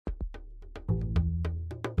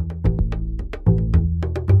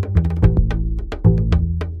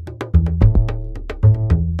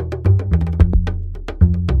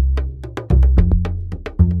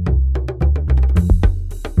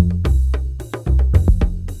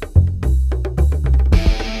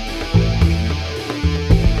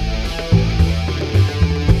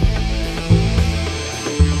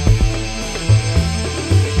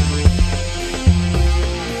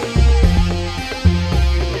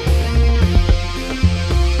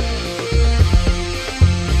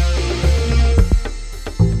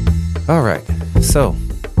All right. So,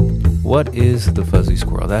 what is the fuzzy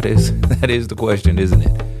squirrel? That is the question, isn't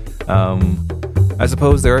it? I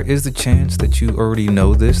suppose there is the chance that you already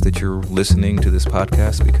know this, that you're listening to this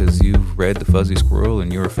podcast because you've read The Fuzzy Squirrel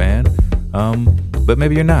and you're a fan. But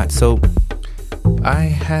maybe you're not. So, I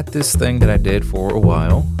had this thing that I did for a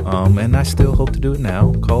while, and I still hope to do it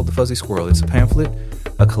now, called The Fuzzy Squirrel. It's a pamphlet,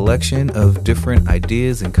 a collection of different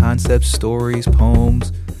ideas and concepts, stories,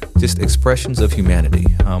 poems, just expressions of humanity.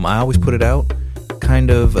 I always put it out kind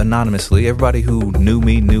of anonymously. Everybody who knew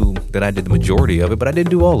me knew that I did the majority of it, but I didn't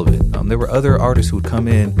do all of it. There were other artists who would come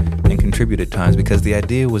in and contribute at times because the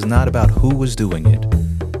idea was not about who was doing it,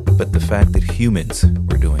 but the fact that humans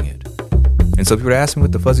were doing it. And so if you were to ask me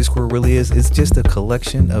what The Fuzzy Squirrel really is, it's just a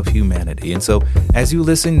collection of humanity. And so as you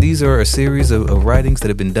listen, these are a series of writings that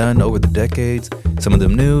have been done over the decades, some of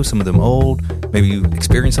them new, some of them old. Maybe you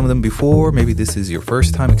experienced some of them before. Maybe this is your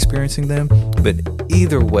first time experiencing them. But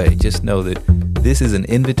either way, just know that this is an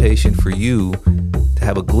invitation for you to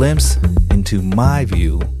have a glimpse into my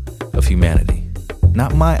view of humanity.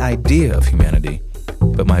 Not my idea of humanity,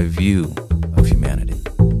 but my view of humanity.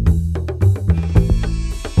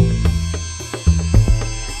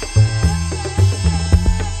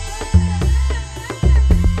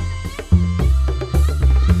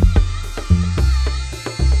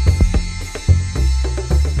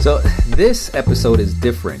 So this episode is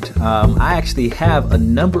different. I actually have a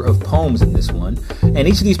number of poems in this one, and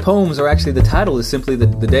each of these poems are actually, the title is simply the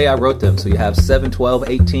day I wrote them. So you have 7, 12,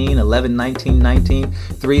 18, 11, 19, 19,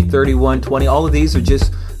 3, 31, 20. All of these are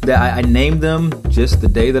just that I named them just the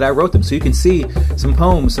day that I wrote them. So you can see some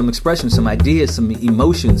poems, some expressions, some ideas, some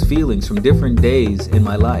emotions, feelings from different days in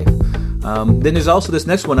my life. Then there's also this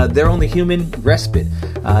next one, They're Only Human, Respite.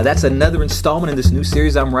 That's another installment in this new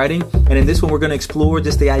series I'm writing. And in this one, we're going to explore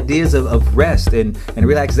just the ideas of rest and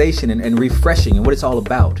relaxation and refreshing and what it's all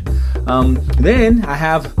about. Then I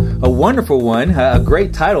have a wonderful one, a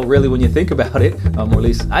great title, really, when you think about it, or at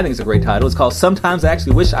least I think it's a great title. It's called Sometimes I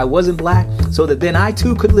Actually Wish I Wasn't Black, so that then I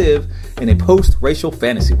too could live in a post-racial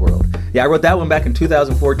fantasy world. Yeah, I wrote that one back in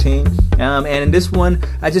 2014. And in this one,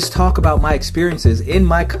 I just talk about my experiences in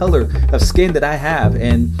my color of skin that I have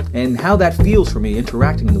and how that feels for me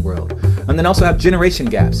interacting in the world. And then also have Generation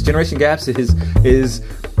Gaps. Generation Gaps is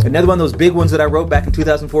another one of those big ones that I wrote back in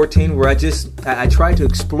 2014 where I try to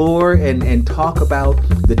explore and talk about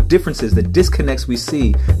the differences, the disconnects we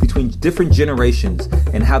see between different generations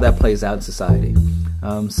and how that plays out in society.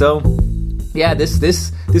 So yeah,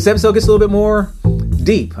 this episode gets a little bit more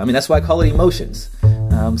deep. I mean, that's why I call it emotions.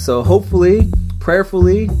 So hopefully,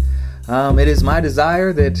 prayerfully, it is my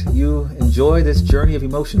desire that you enjoy this journey of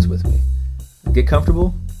emotions with me. Get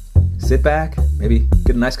comfortable, sit back, maybe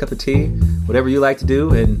get a nice cup of tea, whatever you like to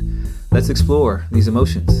do, and let's explore these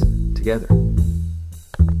emotions together.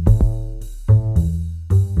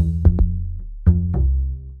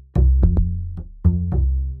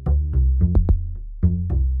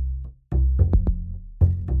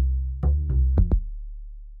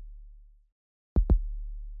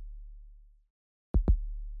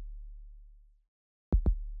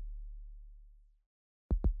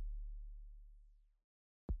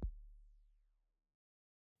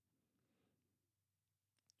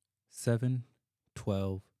 Seven,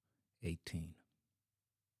 12, 18.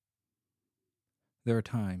 There are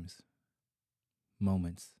times,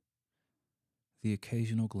 moments, the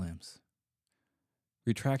occasional glimpse,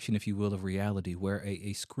 retraction, if you will, of reality where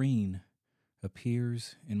a screen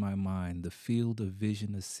appears in my mind, the field of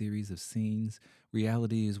vision, a series of scenes.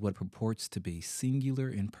 Reality is what it purports to be, singular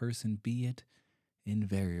in person, be it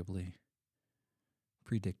invariably,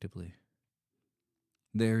 predictably.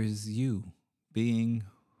 There is you being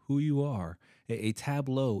who you are, a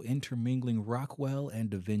tableau intermingling Rockwell and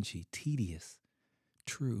Da Vinci, tedious,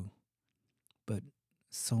 true, but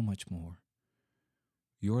so much more.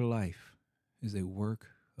 Your life is a work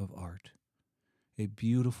of art, a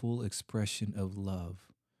beautiful expression of love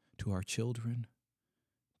to our children,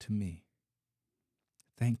 to me.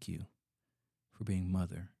 Thank you for being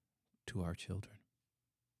mother to our children.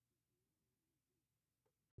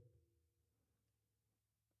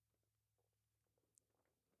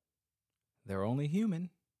 They're only human.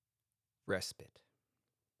 Respite.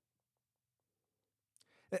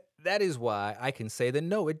 That is why I can say that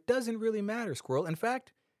no, it doesn't really matter, Squirrel. In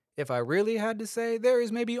fact, if I really had to say, there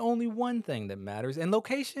is maybe only one thing that matters, and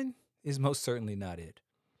location is most certainly not it.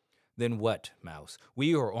 Then what, Mouse?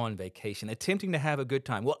 We are on vacation, attempting to have a good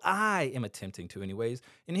time. Well, I am attempting to anyways,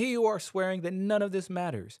 and here you are swearing that none of this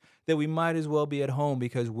matters, that we might as well be at home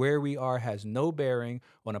because where we are has no bearing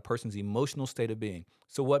on a person's emotional state of being.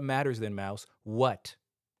 So what matters then, Mouse? What?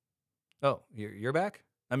 Oh, you're back?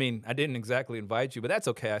 I mean, I didn't exactly invite you, but that's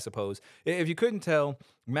okay, I suppose. If you couldn't tell,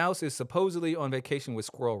 Mouse is supposedly on vacation with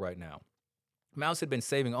Squirrel right now. Mouse had been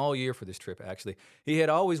saving all year for this trip, actually. He had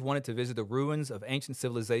always wanted to visit the ruins of ancient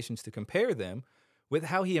civilizations to compare them with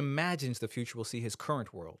how he imagines the future will see his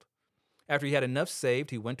current world. After he had enough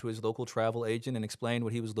saved, he went to his local travel agent and explained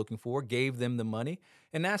what he was looking for, gave them the money,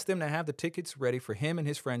 and asked them to have the tickets ready for him and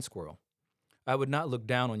his friend Squirrel. I would not look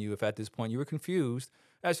down on you if at this point you were confused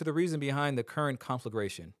as to the reason behind the current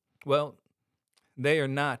conflagration. Well, they are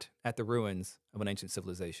not at the ruins of an ancient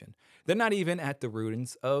civilization. They're not even at the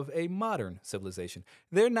ruins of a modern civilization.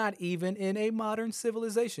 They're not even in a modern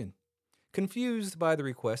civilization. Confused by the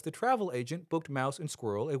request, the travel agent booked Mouse and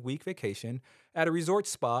Squirrel a week vacation at a resort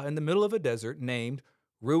spa in the middle of a desert named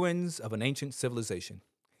Ruins of an Ancient Civilization.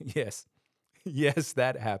 Yes, yes,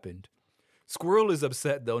 that happened. Squirrel is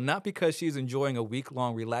upset, though, not because she's enjoying a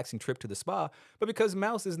week-long relaxing trip to the spa, but because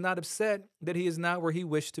Mouse is not upset that he is not where he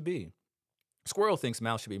wished to be. Squirrel thinks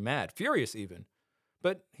Mouse should be mad, furious even,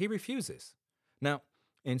 but he refuses. Now,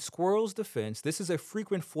 in Squirrel's defense, this is a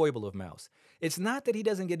frequent foible of Mouse. It's not that he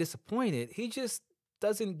doesn't get disappointed, he just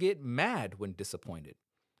doesn't get mad when disappointed.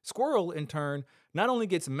 Squirrel, in turn, not only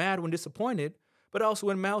gets mad when disappointed, but also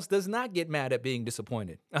when Mouse does not get mad at being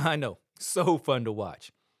disappointed. I know, so fun to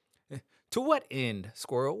watch. To what end,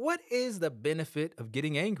 Squirrel? What is the benefit of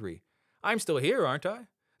getting angry? I'm still here, aren't I?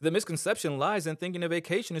 The misconception lies in thinking a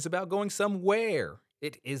vacation is about going somewhere.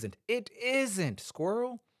 It isn't. It isn't,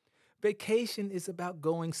 Squirrel. Vacation is about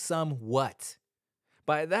going somewhat.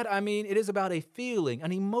 By that, I mean it is about a feeling,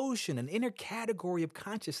 an emotion, an inner category of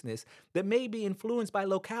consciousness that may be influenced by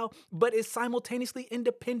locale, but is simultaneously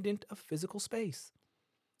independent of physical space.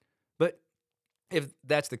 But if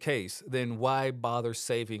that's the case, then why bother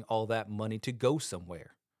saving all that money to go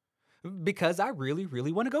somewhere? Because I really,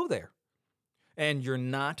 really want to go there. And you're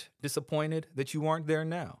not disappointed that you aren't there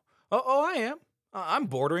now? Oh, I am. I'm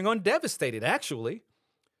bordering on devastated, actually.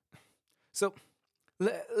 So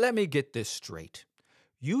let me get this straight.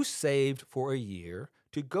 You saved for a year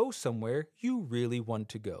to go somewhere you really want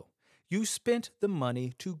to go. You spent the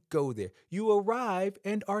money to go there. You arrive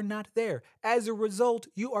and are not there. As a result,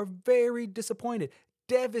 you are very disappointed,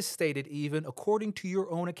 devastated even, according to your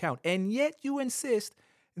own account. And yet you insist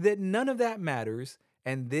that none of that matters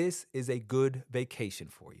and this is a good vacation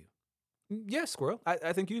for you. Yes, Squirrel,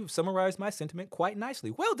 I think you've summarized my sentiment quite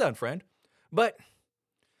nicely. Well done, friend. But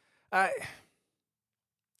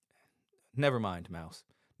never mind, Mouse.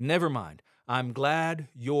 Never mind. I'm glad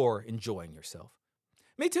you're enjoying yourself.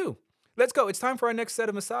 Me too. Let's go. It's time for our next set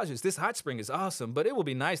of massages. This hot spring is awesome, but it will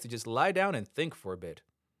be nice to just lie down and think for a bit.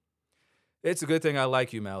 It's a good thing I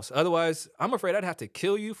like you, Mouse. Otherwise, I'm afraid I'd have to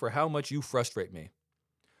kill you for how much you frustrate me.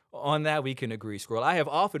 On that, we can agree, Squirrel. I have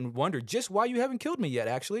often wondered just why you haven't killed me yet,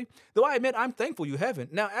 actually. Though I admit I'm thankful you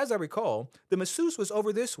haven't. Now, as I recall, the masseuse was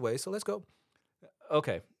over this way, so let's go.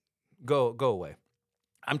 Okay, go away.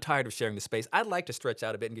 I'm tired of sharing the space. I'd like to stretch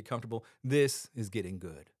out a bit and get comfortable. This is getting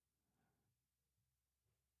good.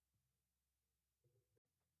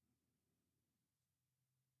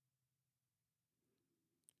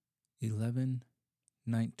 (11,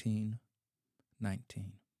 19,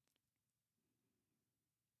 19).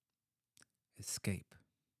 Escape.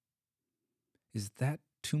 Is that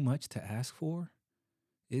too much to ask for?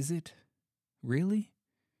 Is it? Really?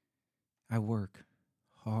 I work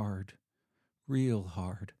hard, real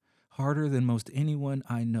hard, harder than most anyone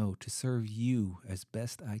I know to serve you as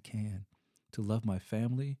best I can, to love my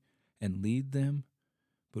family and lead them,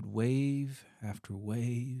 but wave after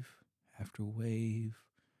wave after wave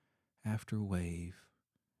after wave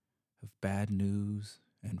of bad news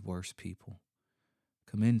and worse people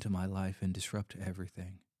come into my life and disrupt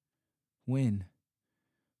everything. When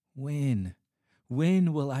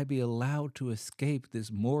will I be allowed to escape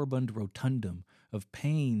this moribund rotundum of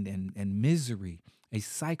pain and misery, a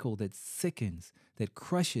cycle that sickens, that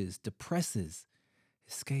crushes, depresses?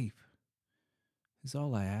 Escape is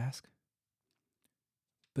all I ask,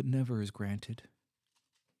 but never is granted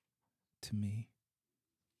to me.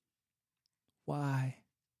 Why?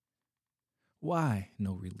 Why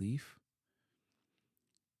no relief?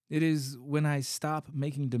 It is when I stop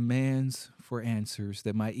making demands for answers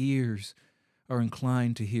that my ears are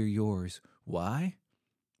inclined to hear yours. Why?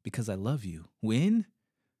 Because I love you. When?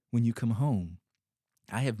 When you come home.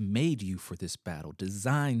 I have made you for this battle,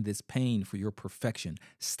 designed this pain for your perfection.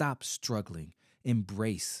 Stop struggling.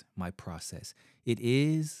 Embrace my process. It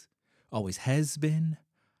is, always has been,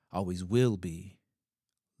 always will be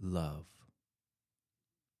love.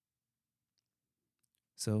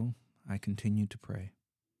 So I continue to pray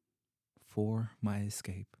for my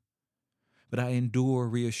escape. but I endure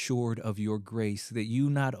reassured of your grace that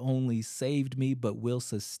you not only saved me, but will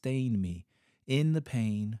sustain me in the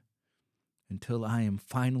pain until I am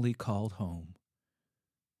finally called home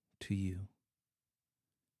to you.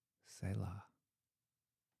 Selah.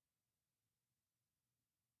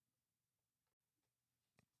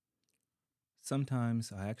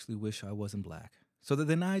 Sometimes I actually wish I wasn't black, so that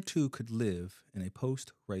then I too could live in a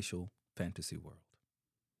post-racial fantasy world.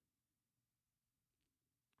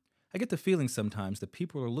 I get the feeling sometimes that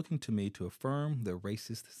people are looking to me to affirm their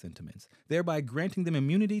racist sentiments, thereby granting them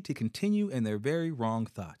immunity to continue in their very wrong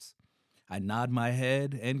thoughts. I nod my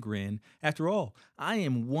head and grin. After all, I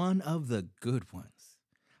am one of the good ones.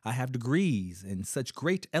 I have degrees and such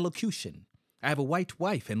great elocution. I have a white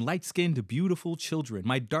wife and light-skinned, beautiful children.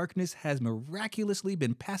 My darkness has miraculously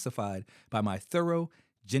been pacified by my thorough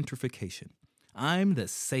gentrification. I'm the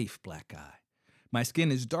safe black guy. My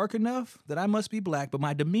skin is dark enough that I must be black, but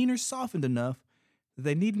my demeanor softened enough that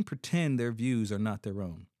they needn't pretend their views are not their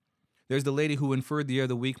own. There's the lady who inferred the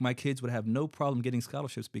other week my kids would have no problem getting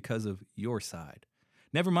scholarships because of your side.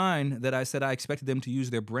 Never mind that I said I expected them to use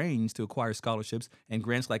their brains to acquire scholarships and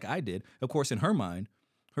grants like I did. Of course, in her mind,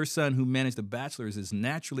 her son who managed a bachelor's is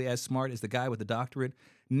naturally as smart as the guy with the doctorate,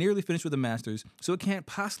 nearly finished with a master's, so it can't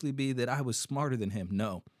possibly be that I was smarter than him.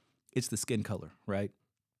 No, it's the skin color, right?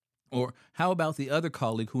 Or how about the other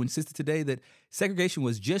colleague who insisted today that segregation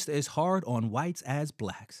was just as hard on whites as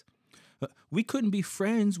blacks? We couldn't be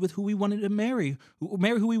friends with who we wanted to marry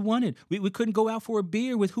who we wanted. We couldn't go out for a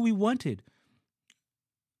beer with who we wanted.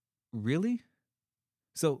 Really?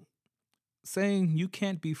 So saying you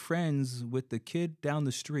can't be friends with the kid down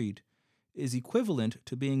the street is equivalent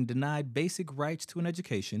to being denied basic rights to an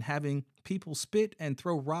education, having people spit and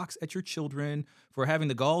throw rocks at your children for having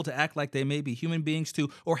the gall to act like they may be human beings too,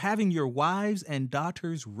 or having your wives and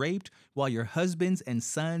daughters raped while your husbands and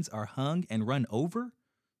sons are hung and run over?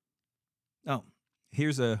 Oh,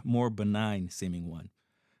 here's a more benign seeming one.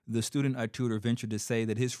 The student I tutor ventured to say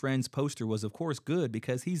that his friend's poster was of course good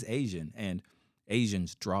because he's Asian and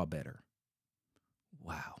Asians draw better.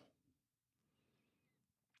 Wow.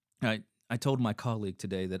 I told my colleague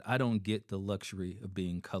today that I don't get the luxury of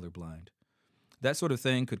being colorblind. That sort of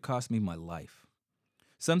thing could cost me my life.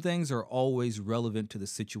 Some things are always relevant to the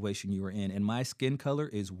situation you are in, and my skin color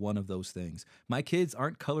is one of those things. My kids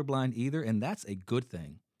aren't colorblind either, and that's a good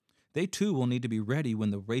thing. They too will need to be ready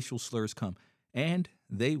when the racial slurs come, and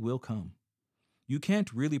they will come. You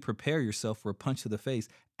can't really prepare yourself for a punch to the face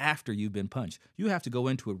after you've been punched. You have to go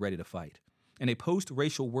into it ready to fight. And a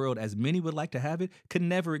post-racial world, as many would like to have it, can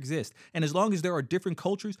never exist. And as long as there are different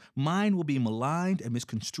cultures, mine will be maligned and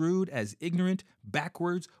misconstrued as ignorant,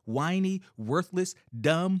 backwards, whiny, worthless,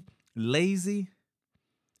 dumb, lazy.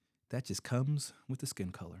 That just comes with the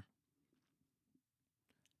skin color.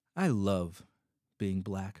 I love being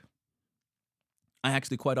black. I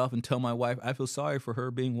actually quite often tell my wife I feel sorry for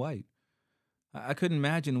her being white. I couldn't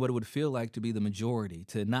imagine what it would feel like to be the majority,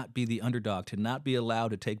 to not be the underdog, to not be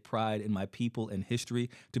allowed to take pride in my people and history,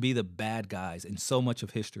 to be the bad guys in so much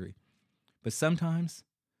of history. But sometimes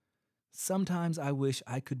I wish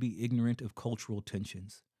I could be ignorant of cultural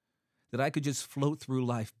tensions, that I could just float through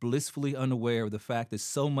life blissfully unaware of the fact that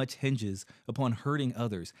so much hinges upon hurting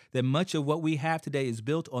others, that much of what we have today is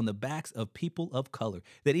built on the backs of people of color,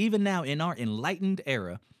 that even now in our enlightened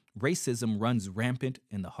era, racism runs rampant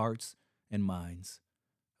in the hearts and minds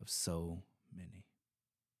of so many.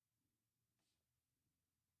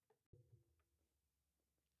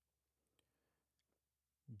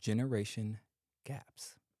 Generation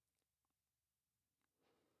gaps.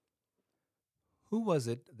 Who was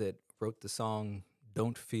it that wrote the song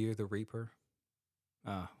Don't Fear the Reaper?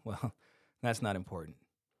 Well, that's not important.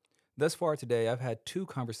 Thus far today, I've had two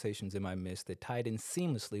conversations in my midst that tied in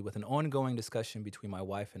seamlessly with an ongoing discussion between my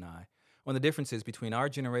wife and I on the differences between our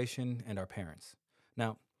generation and our parents.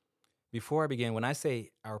 Now, before I begin, when I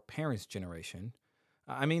say our parents' generation,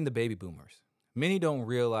 I mean the baby boomers. Many don't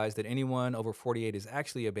realize that anyone over 48 is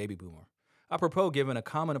actually a baby boomer. Apropos, given a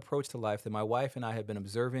common approach to life that my wife and I have been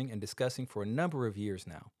observing and discussing for a number of years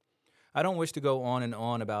now. I don't wish to go on and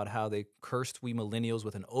on about how they cursed we millennials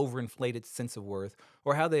with an overinflated sense of worth,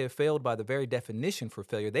 or how they have failed by the very definition for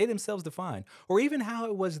failure they themselves define, or even how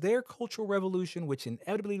it was their cultural revolution which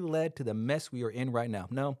inevitably led to the mess we are in right now.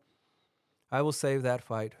 No, I will save that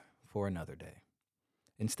fight for another day.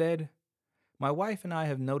 Instead, my wife and I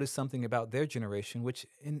have noticed something about their generation which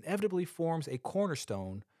inevitably forms a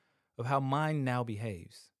cornerstone of how mine now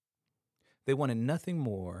behaves. They wanted nothing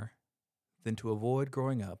more than to avoid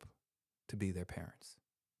growing up to be their parents.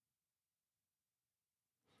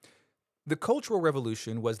 The Cultural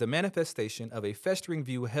Revolution was the manifestation of a festering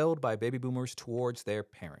view held by baby boomers towards their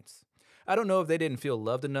parents. I don't know if they didn't feel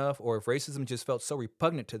loved enough, or if racism just felt so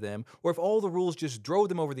repugnant to them, or if all the rules just drove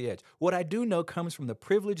them over the edge. What I do know comes from the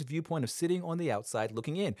privileged viewpoint of sitting on the outside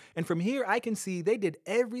looking in. And from here, I can see they did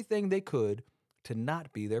everything they could to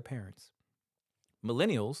not be their parents.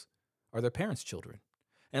 Millennials are their parents' children.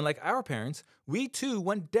 And like our parents, we too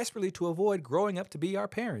want desperately to avoid growing up to be our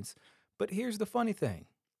parents. But here's the funny thing.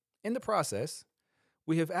 In the process,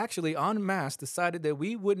 we have actually en masse decided that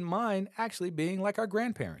we wouldn't mind actually being like our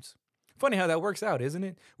grandparents. Funny how that works out, isn't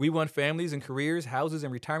it? We want families and careers, houses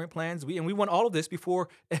and retirement plans, and we want all of this before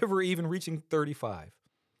ever even reaching 35.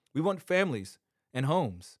 We want families and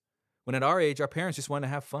homes, when at our age, our parents just want to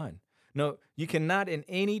have fun. No, you cannot in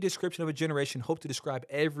any description of a generation hope to describe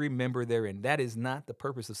every member therein. That is not the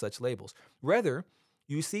purpose of such labels. Rather,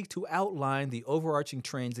 you seek to outline the overarching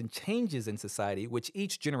trends and changes in society which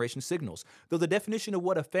each generation signals. Though the definition of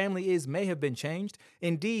what a family is may have been changed,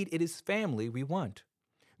 indeed, it is family we want.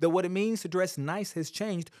 Though what it means to dress nice has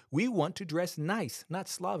changed, we want to dress nice, not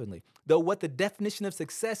slovenly. Though what the definition of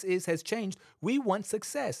success is has changed, we want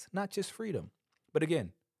success, not just freedom. But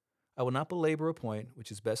again, I will not belabor a point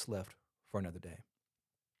which is best left for another day.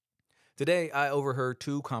 Today, I overheard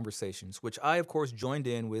two conversations, which I, of course, joined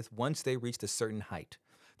in with once they reached a certain height.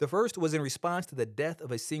 The first was in response to the death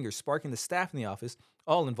of a singer, sparking the staff in the office,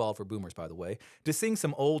 all involved were boomers, by the way, to sing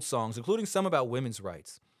some old songs, including some about women's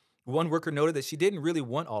rights. One worker noted that she didn't really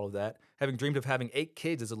want all of that, having dreamed of having 8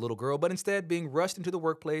 kids as a little girl, but instead being rushed into the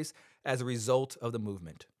workplace as a result of the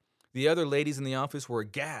movement. The other ladies in the office were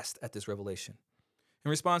aghast at this revelation.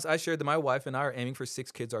 In response, I shared that my wife and I are aiming for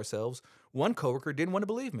 6 kids ourselves. One coworker didn't want to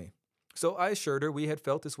believe me. So I assured her we had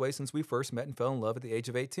felt this way since we first met and fell in love at the age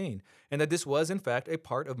of 18, and that this was, in fact, a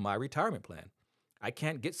part of my retirement plan. I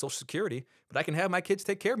can't get Social Security, but I can have my kids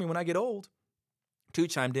take care of me when I get old. Two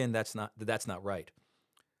chimed in, that's not right.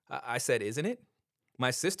 I said, isn't it?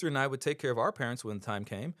 My sister and I would take care of our parents when the time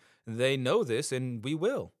came. They know this, and we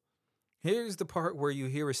will. Here's the part where you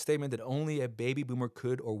hear a statement that only a baby boomer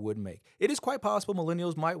could or would make. It is quite possible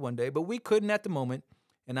millennials might one day, but we couldn't at the moment,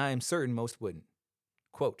 and I am certain most wouldn't.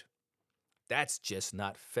 Quote, that's just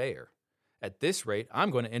not fair. At this rate,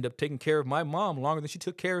 I'm going to end up taking care of my mom longer than she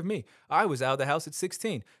took care of me. I was out of the house at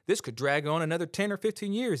 16. This could drag on another 10 or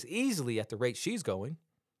 15 years easily at the rate she's going.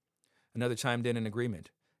 Another chimed in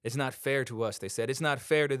agreement. It's not fair to us, they said. It's not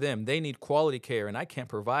fair to them. They need quality care, and I can't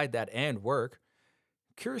provide that and work.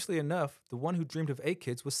 Curiously enough, the one who dreamed of 8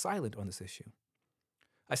 kids was silent on this issue.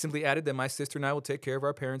 I simply added that my sister and I will take care of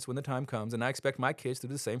our parents when the time comes, and I expect my kids to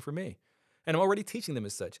do the same for me. And I'm already teaching them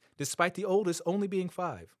as such, despite the oldest only being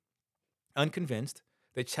 5. Unconvinced,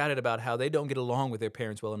 they chatted about how they don't get along with their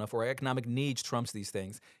parents well enough, or economic needs trumps these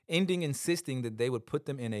things, ending insisting that they would put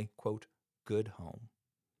them in a, quote, good home.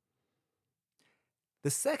 The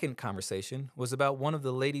second conversation was about one of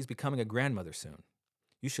the ladies becoming a grandmother soon.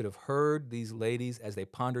 You should have heard these ladies as they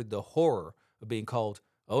pondered the horror of being called,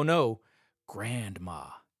 oh no, grandma.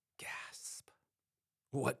 Gasp.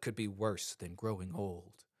 What could be worse than growing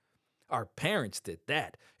old? Our parents did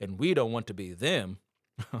that, and we don't want to be them.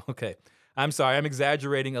 Okay, I'm sorry, I'm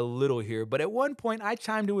exaggerating a little here, but at one point I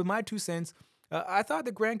chimed in with my 2 cents. I thought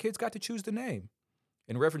the grandkids got to choose the name,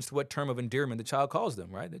 in reference to what term of endearment the child calls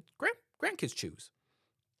them, right? The grandkids choose.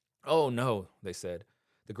 Oh no, they said.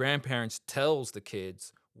 The grandparents tells the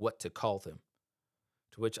kids what to call them.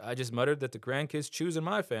 To which I just muttered that the grandkids choose in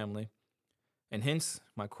my family, and hence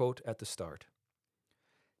my quote at the start.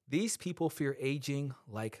 These people fear aging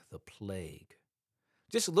like the plague.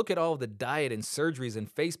 Just look at all of the diet and surgeries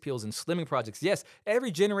and face peels and slimming projects. Yes,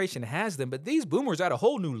 every generation has them, but these boomers are at a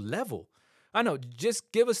whole new level. I know,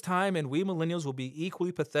 just give us time and we millennials will be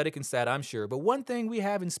equally pathetic and sad, I'm sure. But one thing we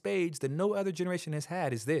have in spades that no other generation has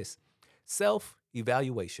had is this: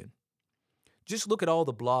 self-evaluation. Just look at all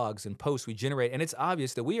the blogs and posts we generate, and it's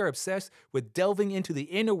obvious that we are obsessed with delving into the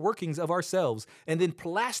inner workings of ourselves and then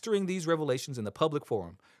plastering these revelations in the public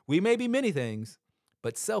forum. We may be many things,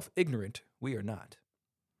 but self-ignorant we are not.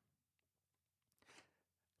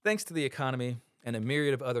 Thanks to the economy and a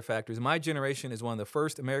myriad of other factors, my generation is one of the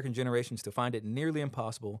first American generations to find it nearly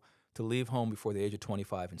impossible to leave home before the age of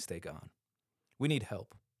 25 and stay gone. We need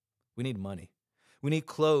help. We need money. We need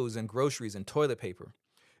clothes and groceries and toilet paper.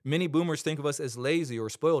 Many boomers think of us as lazy or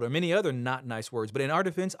spoiled or many other not nice words, but in our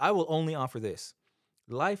defense, I will only offer this.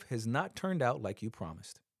 Life has not turned out like you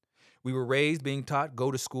promised. We were raised being taught, go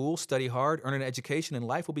to school, study hard, earn an education, and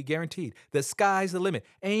life will be guaranteed. The sky's the limit.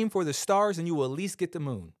 Aim for the stars and you will at least get the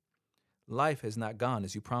moon. Life has not gone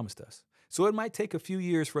as you promised us. So it might take a few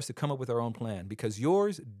years for us to come up with our own plan because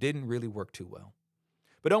yours didn't really work too well.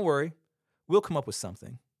 But don't worry, We'll come up with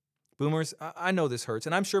something. Boomers, I know this hurts,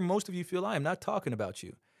 and I'm sure most of you feel I am not talking about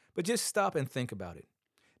you. But just stop and think about it.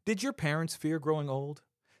 Did your parents fear growing old?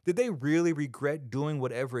 Did they really regret doing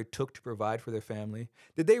whatever it took to provide for their family?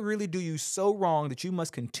 Did they really do you so wrong that you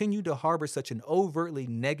must continue to harbor such an overtly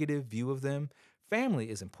negative view of them? Family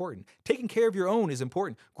is important. Taking care of your own is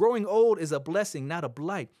important. Growing old is a blessing, not a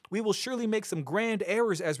blight. We will surely make some grand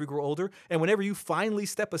errors as we grow older, and whenever you finally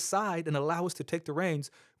step aside and allow us to take the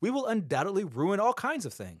reins, we will undoubtedly ruin all kinds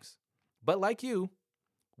of things. But like you,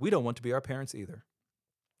 we don't want to be our parents either.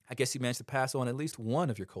 I guess you managed to pass on at least one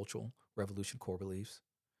of your cultural revolution core beliefs.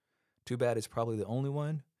 Too bad it's probably the only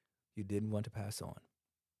one you didn't want to pass on.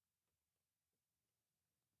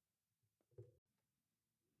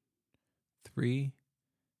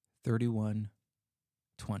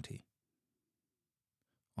 (3/31/20)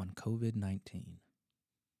 on COVID-19.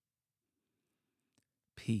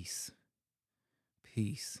 Peace,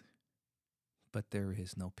 peace, but there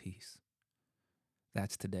is no peace.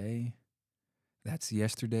 That's today, that's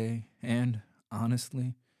yesterday, and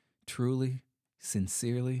honestly, truly,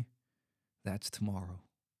 sincerely, that's tomorrow.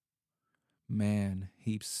 Man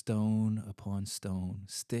heaps stone upon stone,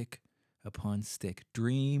 stick upon stick,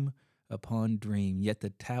 dream upon dream, yet the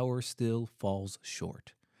tower still falls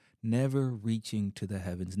short, never reaching to the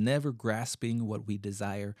heavens, never grasping what we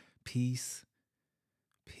desire. Peace,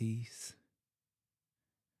 peace.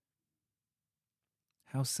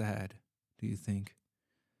 How sad, do you think,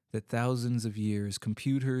 that thousands of years,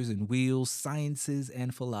 computers and wheels, sciences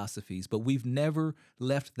and philosophies, but we've never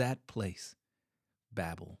left that place,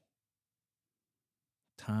 Babel.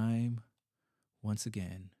 Time, once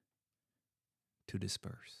again, to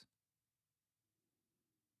disperse.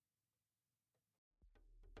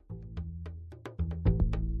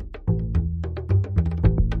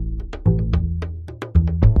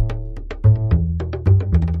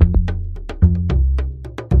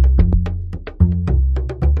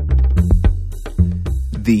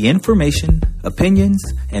 The information, opinions,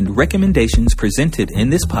 and recommendations presented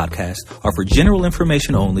in this podcast are for general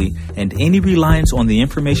information only, and any reliance on the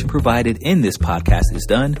information provided in this podcast is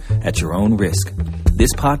done at your own risk.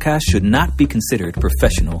 This podcast should not be considered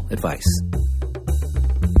professional advice.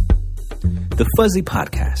 The Fuzzy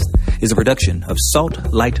Podcast is a production of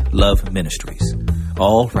Salt Light Love Ministries.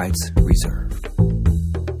 All rights reserved.